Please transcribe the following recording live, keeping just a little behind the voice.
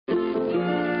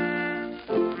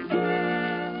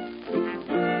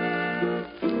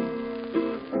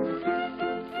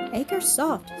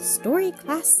AcreSoft Story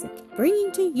Classic,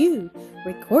 bringing to you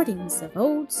recordings of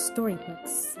old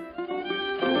storybooks.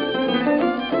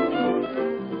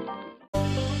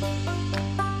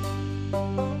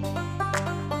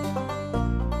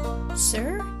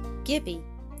 Sir Gibbie,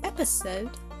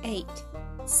 Episode 8,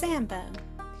 Sambo.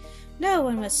 No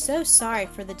one was so sorry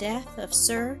for the death of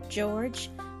Sir George,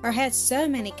 or had so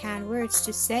many kind words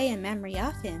to say in memory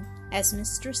of him, as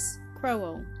Mistress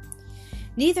Croale.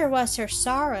 Neither was her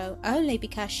sorrow only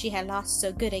because she had lost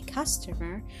so good a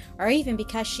customer, or even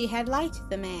because she had liked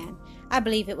the man. I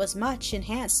believe it was much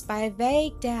enhanced by a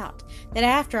vague doubt that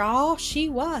after all she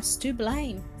was to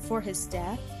blame for his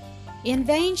death. In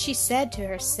vain she said to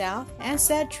herself, and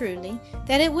said truly,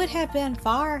 that it would have been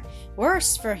far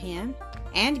worse for him,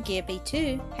 and Gibbie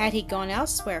too, had he gone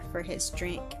elsewhere for his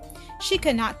drink. She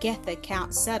could not get the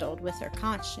account settled with her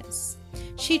conscience.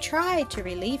 She tried to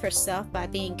relieve herself by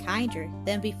being kinder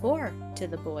than before to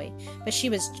the boy, but she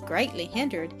was greatly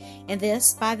hindered in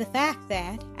this by the fact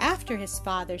that, after his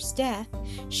father's death,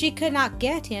 she could not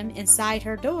get him inside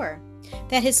her door.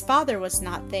 That his father was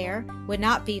not there, would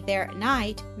not be there at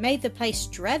night, made the place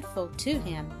dreadful to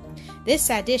him. This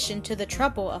addition to the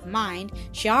trouble of mind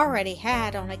she already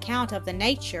had on account of the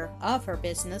nature of her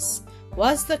business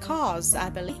was the cause, I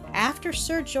believe, after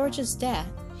Sir George's death,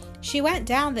 she went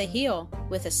down the hill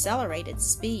with accelerated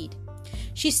speed.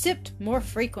 She sipped more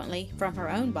frequently from her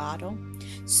own bottle,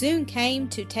 soon came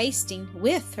to tasting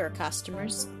with her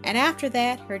customers, and after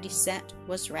that her descent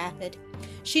was rapid.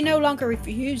 She no longer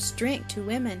refused drink to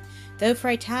women, though for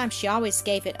a time she always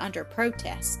gave it under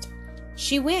protest.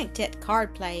 She winked at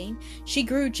card-playing. She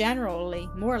grew generally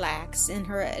more lax in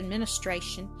her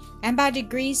administration, and by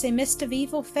degrees a mist of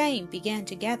evil fame began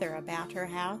to gather about her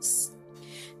house.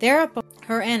 Thereupon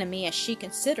her enemy, as she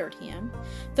considered him,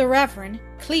 the Reverend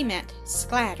Clement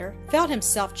Sclater, felt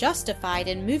himself justified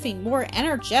in moving more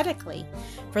energetically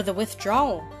for the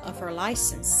withdrawal of her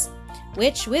license,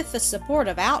 which, with the support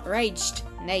of outraged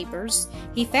neighbors,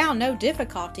 he found no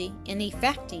difficulty in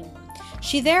effecting.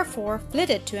 She therefore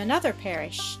flitted to another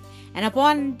parish, and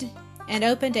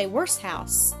opened a worse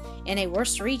house in a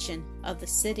worse region of the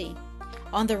city,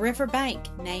 on the river bank,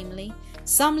 namely,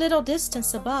 some little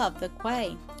distance above the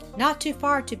quay, not too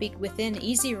far to be within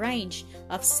easy range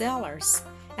of sailors,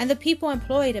 and the people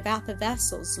employed about the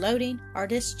vessels loading or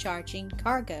discharging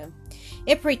cargo.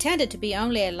 It pretended to be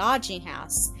only a lodging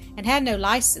house, and had no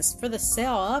license for the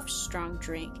sale of strong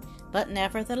drink, but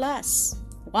nevertheless,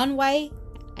 one way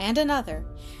and another,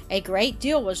 a great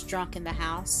deal was drunk in the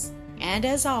house, and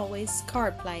as always,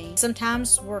 card-playing.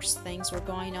 Sometimes worse things were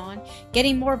going on,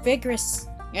 getting more vigorous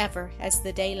ever as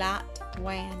the daylight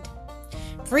waned.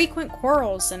 Frequent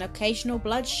quarrels and occasional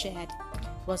bloodshed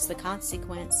was the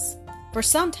consequence. For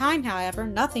some time, however,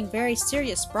 nothing very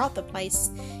serious brought the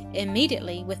place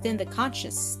immediately within the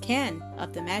conscious ken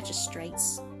of the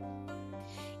magistrates.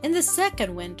 In the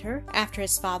second winter, after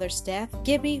his father's death,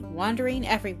 Gibbie, wandering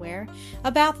everywhere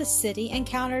about the city,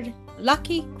 encountered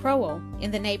Lucky Croale in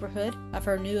the neighborhood of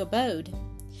her new abode.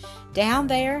 Down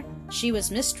there she was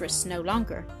mistress no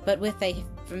longer, but with a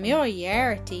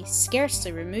familiarity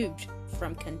scarcely removed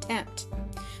from contempt,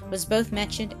 was both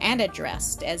mentioned and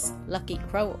addressed as Lucky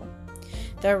Croale.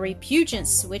 The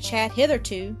repugnance which had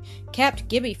hitherto kept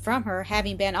Gibbie from her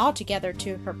having been altogether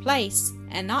to her place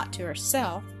and not to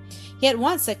herself, he at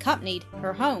once accompanied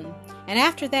her home, and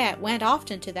after that went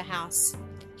often to the house.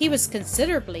 He was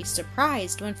considerably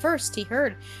surprised when first he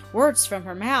heard words from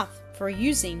her mouth for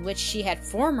using which she had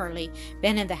formerly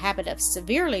been in the habit of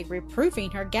severely reproving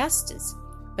her guests,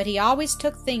 but he always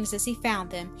took things as he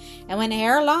found them, and when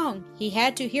ere long he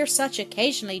had to hear such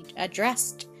occasionally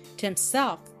addressed to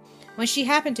himself, when she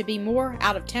happened to be more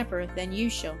out of temper than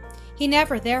usual, he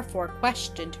never therefore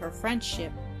questioned her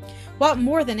friendship. What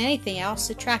more than anything else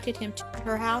attracted him to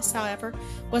her house, however,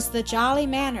 was the jolly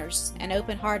manners and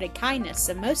open-hearted kindness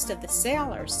of most of the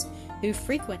sailors who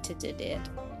frequented it,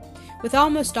 with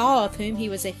almost all of whom he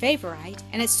was a favorite,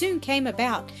 and it soon came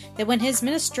about that when his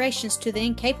ministrations to the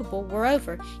incapable were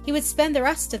over, he would spend the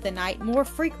rest of the night more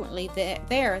frequently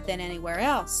there than anywhere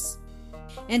else,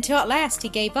 until at last he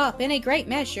gave up, in a great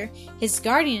measure, his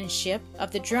guardianship of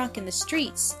the drunk in the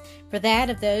streets, for that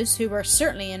of those who were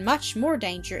certainly in much more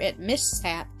danger at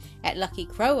mishap at Lucky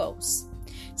Croale's.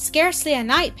 Scarcely a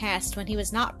night passed when he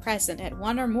was not present at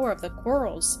one or more of the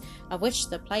quarrels of which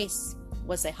the place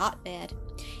was a hotbed,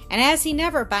 and as he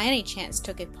never by any chance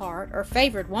took a part, or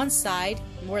favored one side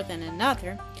more than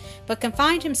another, but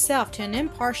confined himself to an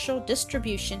impartial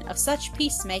distribution of such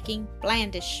peacemaking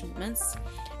blandishments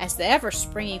as the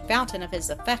ever-springing fountain of his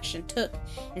affection took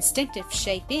instinctive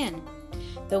shape in,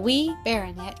 The wee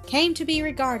baronet came to be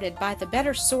regarded by the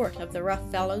better sort of the rough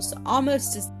fellows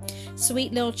almost as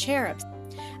sweet little cherubs.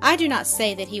 I do not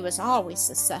say that he was always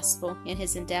successful in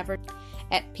his endeavor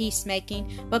at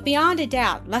peacemaking, but beyond a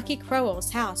doubt Lucky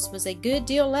Croale's house was a good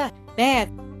deal less bad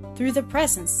through the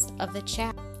presence of the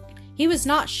child. He was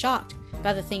not shocked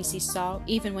by the things he saw,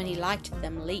 even when he liked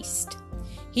them least.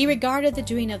 He regarded the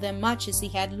doing of them much as he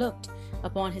had looked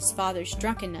upon his father's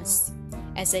drunkenness,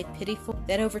 as a pitiful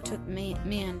that overtook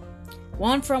men,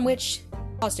 one from which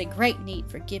caused a great need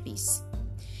for Gibbies.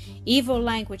 Evil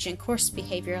language and coarse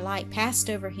behavior alike passed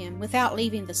over him without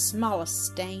leaving the smallest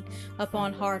stain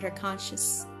upon heart or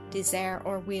conscience, desire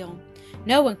or will.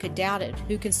 No one could doubt it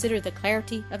who considered the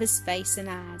clarity of his face and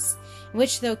eyes, in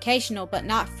which the occasional but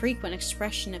not frequent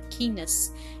expression of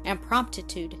keenness and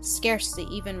promptitude scarcely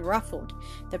even ruffled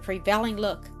the prevailing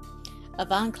look of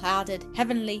unclouded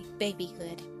heavenly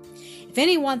babyhood. If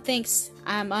anyone thinks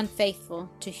I am unfaithful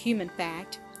to human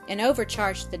fact, and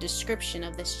overcharge the description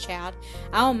of this child,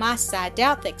 I on my side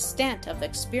doubt the extent of the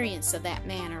experience of that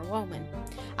man or woman.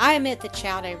 I admit the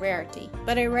child a rarity,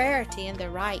 but a rarity in the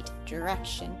right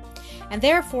direction, and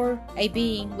therefore a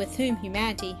being with whom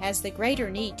humanity has the greater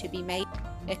need to be made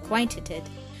acquainted.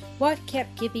 What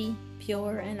kept Gibbie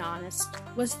pure and honest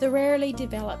was the rarely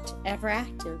developed, ever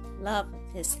active love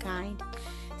of his kind.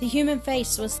 The human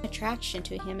face was an attraction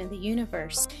to him in the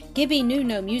universe. Gibbie knew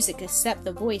no music except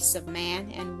the voice of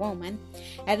man and woman.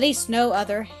 At least no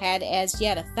other had as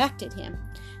yet affected him.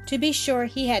 To be sure,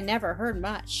 he had never heard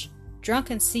much.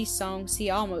 Drunken sea songs he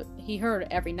heard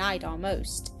every night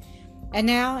almost. And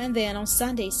now and then on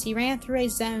Sundays he ran through a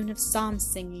zone of psalm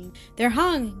singing. There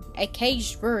hung a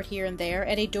caged bird here and there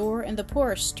at a door in the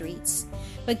poorer streets.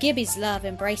 But Gibbie's love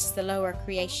embraced the lower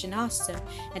creation also,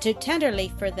 and too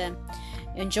tenderly for the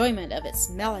enjoyment of its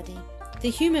melody. The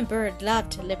human bird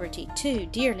loved liberty too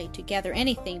dearly to gather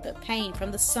anything but pain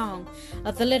from the song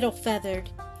of the little feathered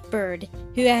bird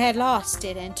who had lost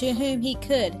it, and to whom he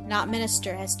could not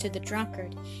minister as to the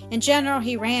drunkard. In general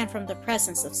he ran from the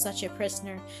presence of such a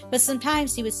prisoner, but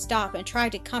sometimes he would stop and try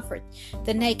to comfort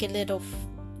the naked little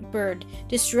bird,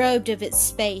 disrobed of its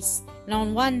space, and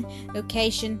on one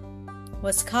occasion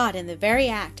was caught in the very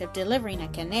act of delivering a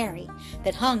canary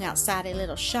that hung outside a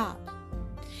little shop.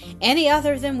 Any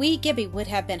other than wee Gibbie would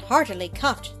have been heartily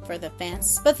cuffed for the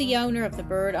offense, but the owner of the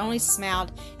bird only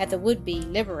smiled at the would-be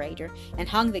liberator and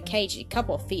hung the cage a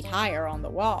couple of feet higher on the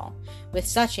wall, with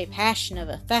such a passion of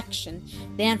affection,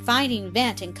 then finding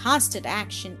vent in constant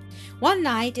action. One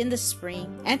night in the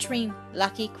spring, entering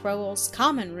Lucky Croale's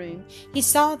common room, he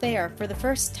saw there for the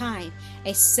first time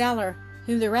a sailor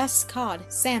whom the rest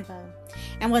called Sambo,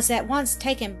 and was at once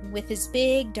taken with his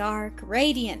big, dark,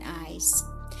 radiant eyes,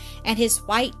 and his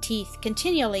white teeth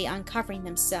continually uncovering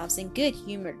themselves in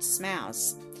good-humored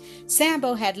smiles.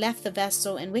 Sambo had left the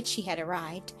vessel in which he had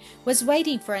arrived, was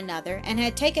waiting for another, and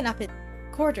had taken up his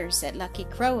quarters at Lucky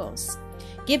Croale's.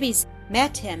 Gibbie's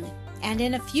met him, and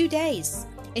in a few days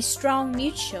a strong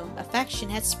mutual affection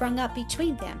had sprung up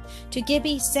between them. To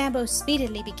Gibbie, Sambo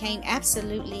speedily became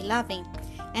absolutely loving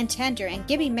and tender, and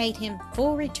Gibbie made him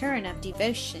full return of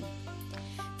devotion.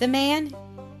 The man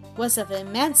was of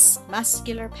immense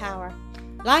muscular power,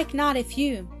 like not a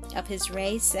few of his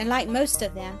race, and like most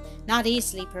of them, not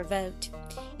easily provoked,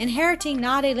 inheriting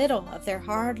not a little of their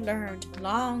hard-learned,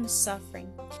 long-suffering.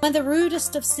 When the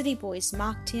rudest of city boys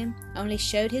mocked him, only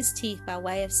showed his teeth by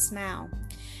way of smile.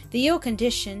 The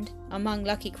ill-conditioned among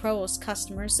Lucky Croale's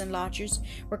customers and lodgers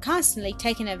were constantly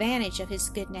taking advantage of his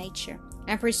good nature,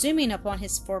 and presuming upon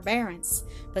his forbearance,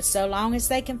 but so long as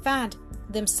they confined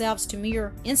themselves to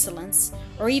mere insolence,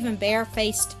 or even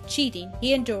bare-faced cheating,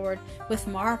 he endured with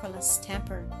marvelous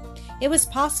temper. It was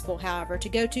possible, however, to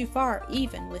go too far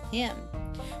even with him.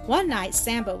 One night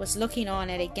Sambo was looking on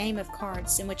at a game of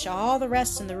cards in which all the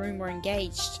rest in the room were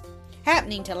engaged.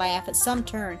 Happening to laugh at some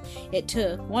turn it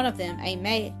took, one of them, a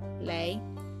Malay,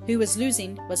 who was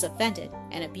losing, was offended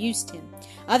and abused him.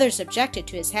 Others objected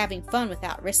to his having fun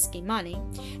without risking money,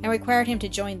 and required him to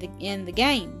join in the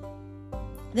game.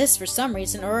 This, for some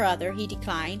reason or other, he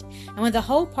declined, and when the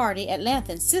whole party at length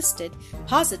insisted,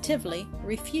 positively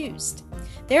refused.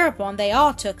 Thereupon they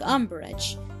all took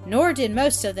umbrage, nor did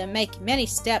most of them make many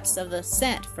steps of the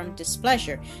ascent from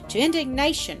displeasure to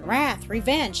indignation, wrath,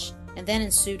 revenge, and then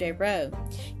ensued a row.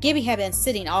 Gibbie had been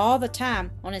sitting all the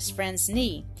time on his friend's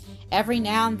knee, every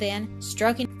now and then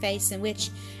stroking a face in which,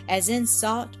 as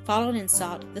insult followed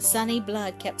insult, the sunny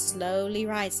blood kept slowly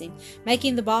rising,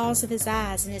 making the balls of his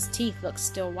eyes and his teeth look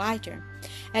still whiter.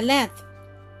 At length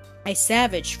A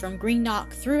savage from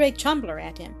Greenock threw a tumbler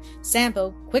at him.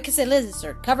 Sambo, quick as a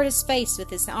lizard, covered his face with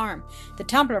his arm. The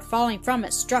tumbler, falling from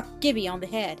it, struck Gibbie on the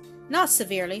head, not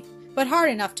severely, but hard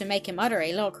enough to make him utter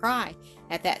a little cry.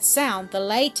 At that sound, the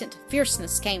latent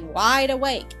fierceness came wide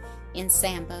awake in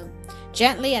Sambo.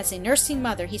 Gently as a nursing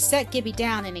mother, he set Gibbie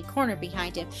down in a corner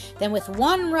behind him, then with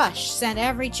one rush sent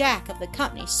every jack of the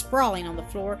company sprawling on the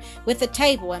floor, with the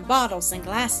table and bottles and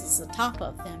glasses atop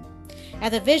of them.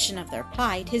 At the vision of their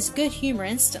plight, his good humor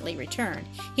instantly returned.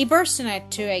 He burst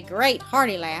into a great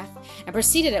hearty laugh, and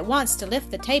proceeded at once to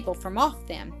lift the table from off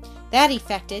them. That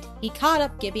effected, he caught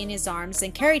up Gibbie in his arms,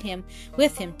 and carried him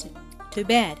with him to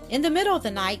bed. In the middle of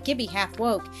the night, Gibbie half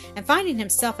woke, and finding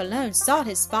himself alone, sought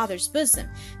his father's bosom.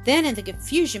 Then, in the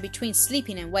confusion between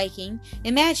sleeping and waking,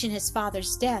 imagined his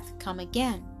father's death come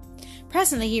again.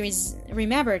 Presently he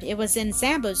remembered it was in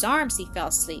Sambo's arms he fell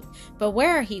asleep, but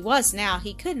where he was now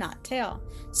he could not tell.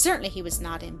 Certainly he was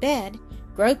not in bed.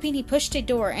 Groping, he pushed a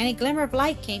door, and a glimmer of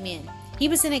light came in. He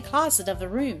was in a closet of the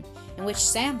room in which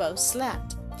Sambo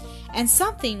slept, and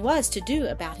something was to do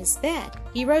about his bed.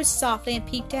 He rose softly and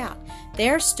peeped out.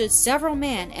 There stood several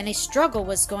men, and a struggle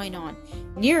was going on,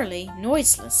 nearly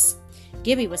noiseless.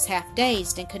 Gibbie was half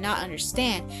dazed and could not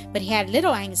understand, but he had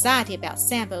little anxiety about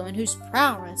Sambo, in whose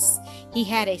prowess he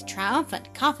had a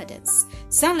triumphant confidence.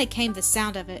 Suddenly came the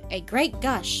sound of a great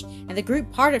gush, and the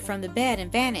group parted from the bed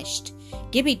and vanished.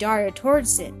 Gibbie darted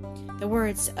towards it. The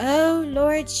words, "Oh,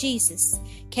 Lord Jesus,"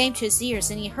 came to his ears,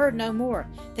 and he heard no more.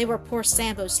 They were poor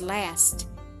Sambo's last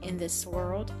in this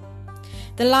world.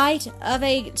 The light of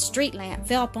a street lamp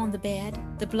fell upon the bed.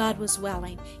 The blood was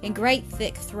welling in great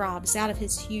thick throbs out of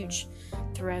his huge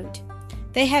throat.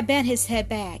 They had bent his head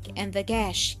back, and the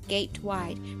gash gaped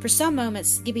wide. For some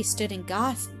moments Gibbie stood in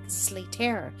ghastly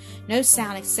terror. No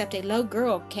sound except a low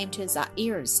gurgle came to his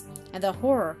ears, and the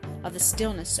horror of the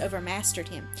stillness overmastered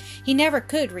him. He never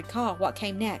could recall what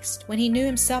came next. When he knew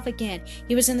himself again,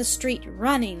 he was in the street,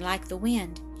 running like the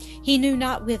wind. He knew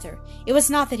not whither. It was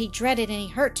not that he dreaded any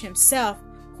hurt to himself.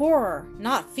 Horror,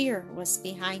 not fear, was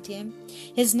behind him.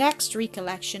 His next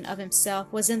recollection of himself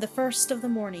was in the first of the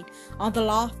morning, on the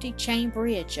lofty chain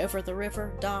bridge over the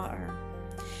river Dar.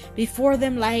 Before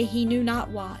them lay he knew not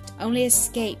what, only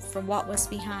escape from what was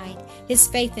behind. His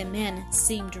faith in men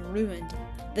seemed ruined.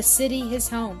 The city, his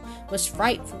home, was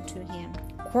frightful to him.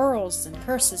 Quarrels and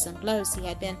curses and blows he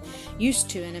had been used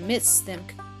to, and amidst them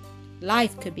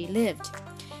life could be lived.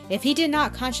 If he did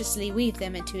not consciously weave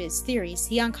them into his theories,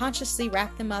 he unconsciously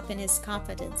wrapped them up in his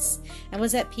confidence, and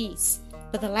was at peace.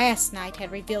 But the last night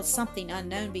had revealed something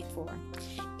unknown before.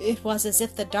 It was as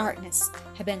if the darkness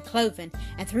had been cloven,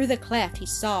 and through the cleft he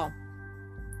saw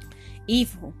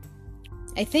evil.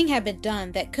 A thing had been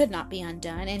done that could not be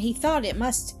undone, and he thought it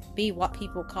must be what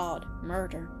people called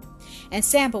murder. And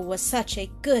Sambo was such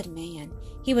a good man.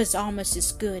 He was almost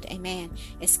as good a man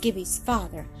as Gibbie's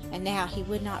father, and now he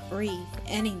would not breathe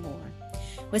any more.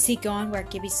 Was he gone where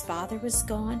Gibbie's father was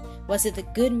gone? Was it the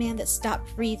good man that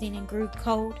stopped breathing and grew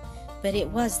cold? But it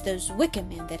was those wicked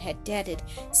men that had deaded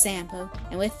Sambo,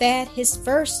 and with that his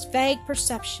first vague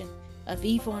perception of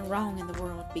evil and wrong in the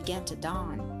world began to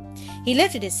dawn. He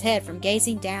lifted his head from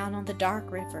gazing down on the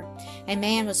dark river. A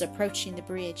man was approaching the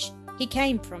bridge. He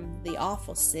came from the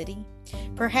awful city.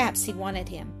 Perhaps he wanted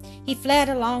him. He fled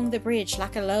along the bridge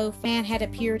like a loaf. Man had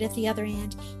appeared at the other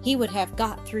end. He would have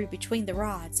got through between the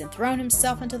rods and thrown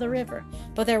himself into the river,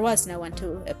 but there was no one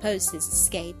to oppose his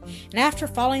escape, and after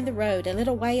following the road a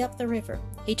little way up the river,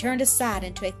 he turned aside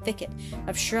into a thicket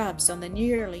of shrubs on the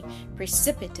nearly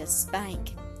precipitous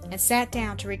bank, and sat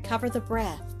down to recover the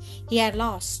breath he had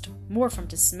lost, more from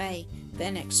dismay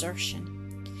than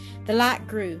exertion. The light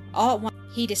grew. All at once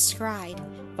he descried,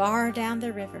 far down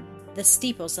the river, the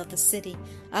steeples of the city.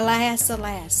 Alas,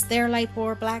 alas, there lay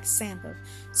poor black Sambo,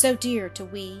 so dear to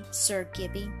we, Sir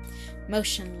Gibbie,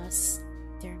 motionless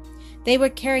there. They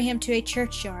would carry him to a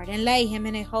churchyard and lay him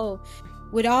in a hole.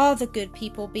 Would all the good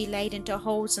people be laid into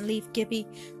holes and leave Gibbie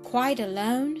quite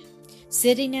alone?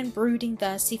 Sitting and brooding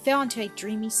thus, he fell into a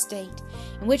dreamy state,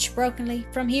 in which brokenly,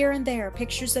 from here and there,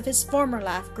 pictures of his former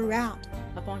life grew out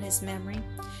upon his memory.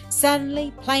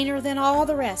 Suddenly, plainer than all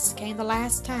the rest, came the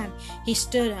last time he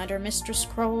stood under Mistress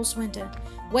Croale's window,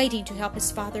 waiting to help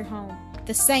his father home.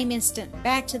 The same instant,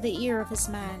 back to the ear of his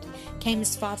mind, came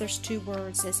his father's two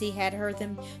words, as he had heard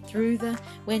them through the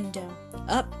window.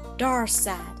 Up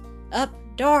Darside, up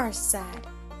Darside.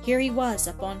 Here he was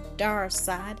up on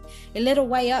Darside, a little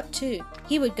way up too.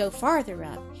 He would go farther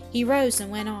up. He rose and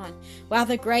went on, while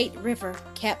the great river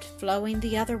kept flowing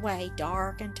the other way,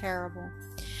 dark and terrible,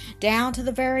 down to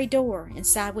the very door,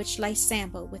 inside which lay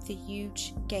Sambo with the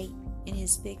huge gape in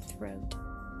his big throat.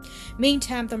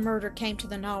 Meantime, the murder came to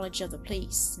the knowledge of the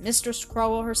police, Mistress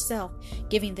Croale herself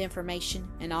giving the information,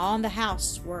 and all in the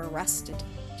house were arrested.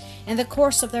 In the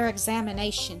course of their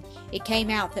examination, it came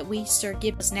out that Sir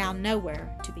Gibbie was now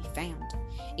nowhere to be found.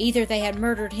 Either they had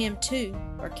murdered him too,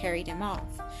 or carried him off.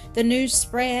 The news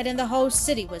spread, and the whole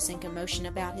city was in commotion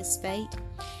about his fate.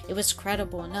 It was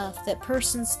credible enough that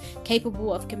persons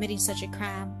capable of committing such a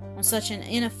crime on such an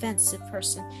inoffensive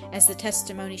person as the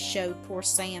testimony showed poor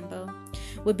Sambo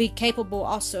would be capable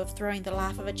also of throwing the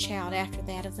life of a child after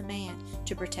that of the man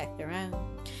to protect their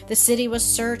own. The city was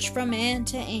searched from end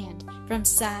to end, from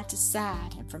side to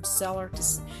side, and from cellar to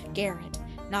garret.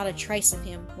 Not a trace of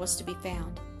him was to be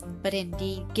found. But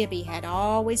indeed, Gibbie had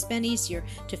always been easier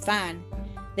to find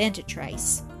than to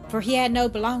trace, for he had no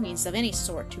belongings of any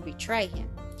sort to betray him.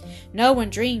 No one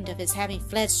dreamed of his having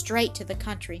fled straight to the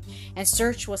country, and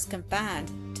search was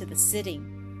confined to the city.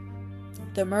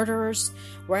 The murderers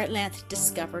were at length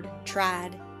discovered,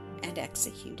 tried, and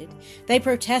executed. They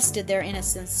protested their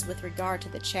innocence with regard to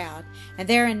the child, and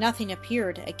therein nothing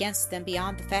appeared against them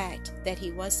beyond the fact that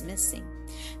he was missing.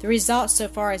 The result, so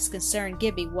far as concerned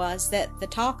Gibbie, was that the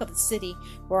talk of the city,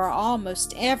 where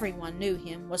almost everyone knew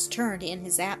him, was turned in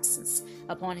his absence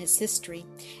upon his history,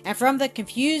 and from the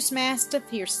confused mass of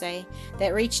hearsay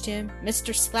that reached him,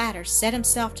 Mr. Sclater set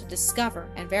himself to discover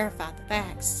and verify the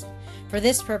facts. For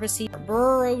this purpose he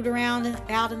burrowed around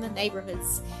about in the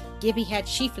neighborhoods Gibbie had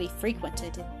chiefly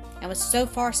frequented, and was so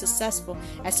far successful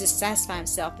as to satisfy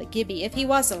himself that Gibbie, if he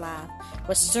was alive,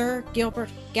 was Sir Gilbert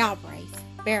Galbraith,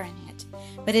 Baronet.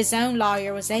 But his own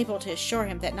lawyer was able to assure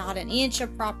him that not an inch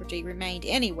of property remained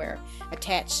anywhere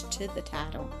attached to the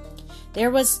title. There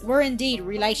were indeed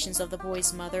relations of the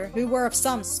boy's mother, who were of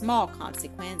some small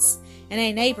consequence in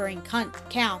a neighboring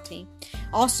county,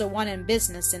 also one in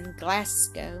business in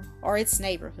Glasgow or its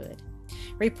neighborhood,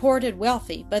 reported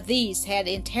wealthy, but these had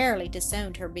entirely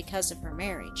disowned her because of her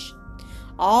marriage.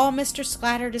 All Mr.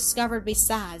 Sclater discovered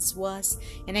besides was,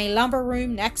 in a lumber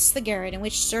room next the garret in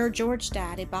which Sir George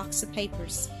died, a box of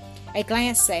papers, a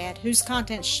glance at whose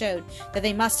contents showed that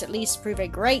they must at least prove a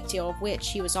great deal of which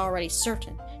he was already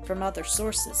certain from other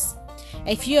sources.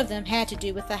 A few of them had to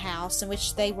do with the house in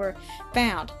which they were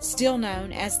found, still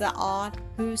known as the Odd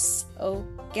House o'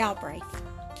 Galbraith,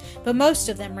 but most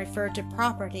of them referred to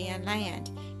property and land,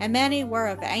 and many were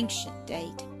of ancient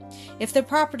date. If the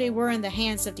property were in the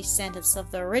hands of descendants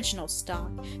of the original stock,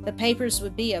 the papers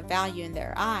would be of value in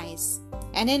their eyes,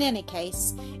 and in any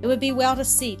case it would be well to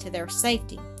see to their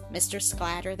safety. Mr.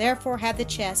 Sclater therefore had the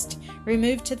chest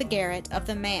removed to the garret of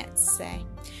the manse,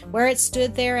 where it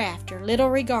stood thereafter, little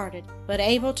regarded, but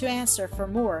able to answer for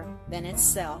more than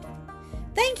itself.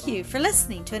 Thank you for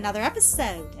listening to another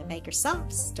episode of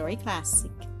AcreSoft Story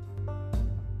Classic.